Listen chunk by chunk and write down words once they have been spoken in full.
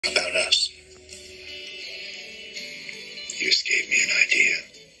about us. You just gave me an idea.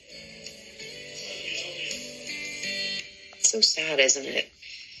 It's so sad, isn't it?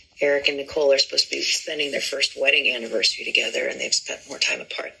 Eric and Nicole are supposed to be spending their first wedding anniversary together, and they've spent more time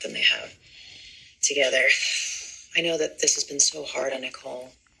apart than they have together. I know that this has been so hard on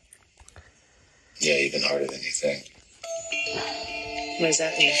Nicole. Yeah, even harder than you think. What does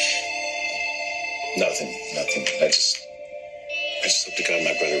that mean? Nothing. I just hope to God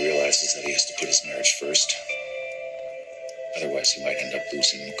my brother realizes that he has to put his marriage first. Otherwise, he might end up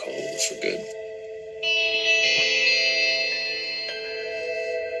losing Nicole for good.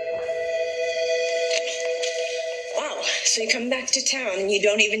 Wow, so you come back to town and you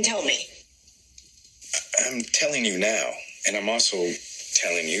don't even tell me. I'm telling you now, and I'm also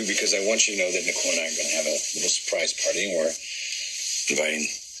telling you because I want you to know that Nicole and I are going to have a little surprise party, and we're inviting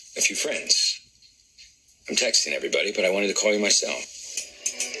a few friends. I'm texting everybody, but I wanted to call you myself.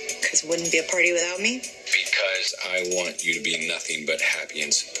 Because it wouldn't be a party without me? Because I want you to be nothing but happy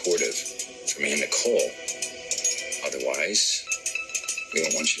and supportive for me and Nicole. Otherwise, we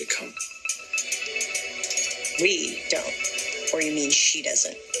don't want you to come. We don't. Or you mean she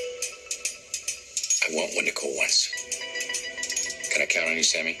doesn't? I want what Nicole wants. Can I count on you,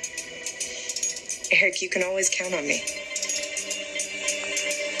 Sammy? Eric, you can always count on me.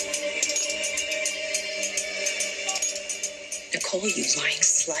 Nicole, you lying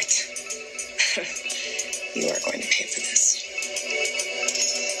slut. You are going to pay for this.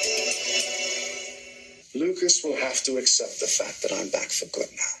 Lucas will have to accept the fact that I'm back for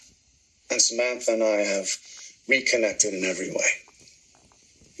good now. And Samantha and I have reconnected in every way.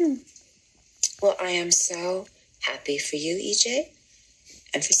 Well, I am so happy for you, EJ.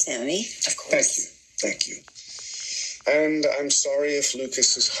 And for Sammy, of course. Thank you. And I'm sorry if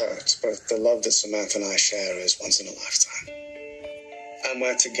Lucas is hurt, but the love that Samantha and I share is once in a lifetime. And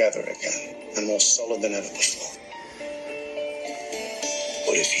we're together again, and more solid than ever before.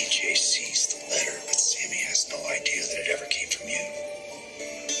 What if EJ sees the letter, but Sammy has no idea that it ever came from you?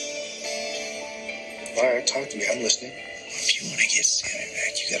 All right, talk to me. I'm listening. If you want to get Sammy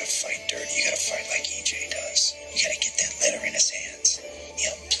back, you gotta fight dirty. You gotta fight like EJ does. You gotta get that letter in his hands.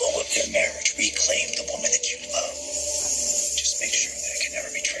 Yeah, blow up their marriage. Reclaim the woman that you love. Just make sure that it can never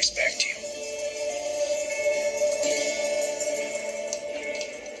be traced back to you.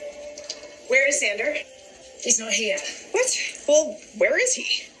 Where is Xander? He's not here. What? Well, where is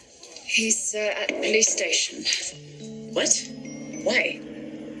he? He's at the police station. What? Why?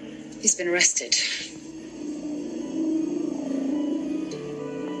 He's been arrested.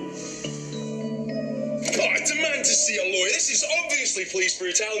 I demand to see a lawyer. This is obviously police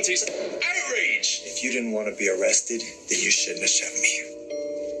brutality. It's outrage. If you didn't want to be arrested, then you shouldn't have shot me.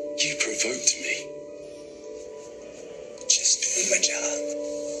 You provoked me. Just doing my job.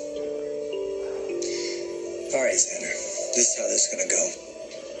 All right, Xander. This is how this is going to go.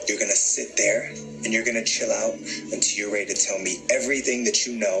 You're going to sit there, and you're going to chill out until you're ready to tell me everything that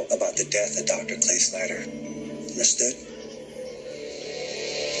you know about the death of Dr. Clay Snyder. Understood?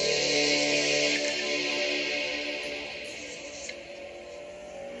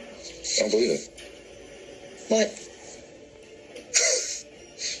 I don't believe it. What?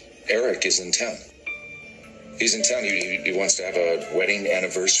 Eric is in town. He's in town. He wants to have a wedding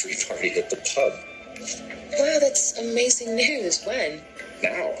anniversary party at the pub. Wow, that's amazing news. When?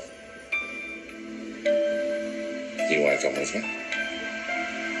 Now. Do you want to come with me?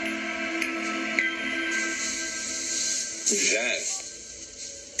 That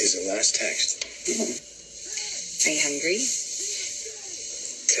is the last text. Are you hungry?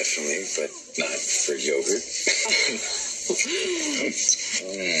 Definitely, but not for yogurt.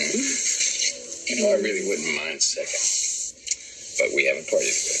 You know, I really wouldn't mind a second. But we have a party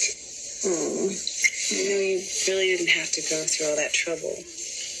to go to. Oh, I know you really didn't have to go through all that trouble.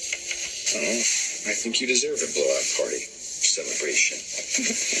 Oh, I think you deserve a blowout party. Celebration.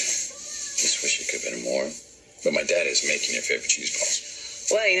 Just wish it could have been more. But my dad is making your favorite cheese balls.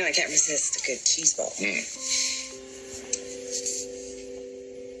 Well, you know, I can't resist a good cheese ball. I'm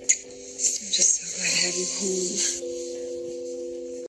just so glad to have you home.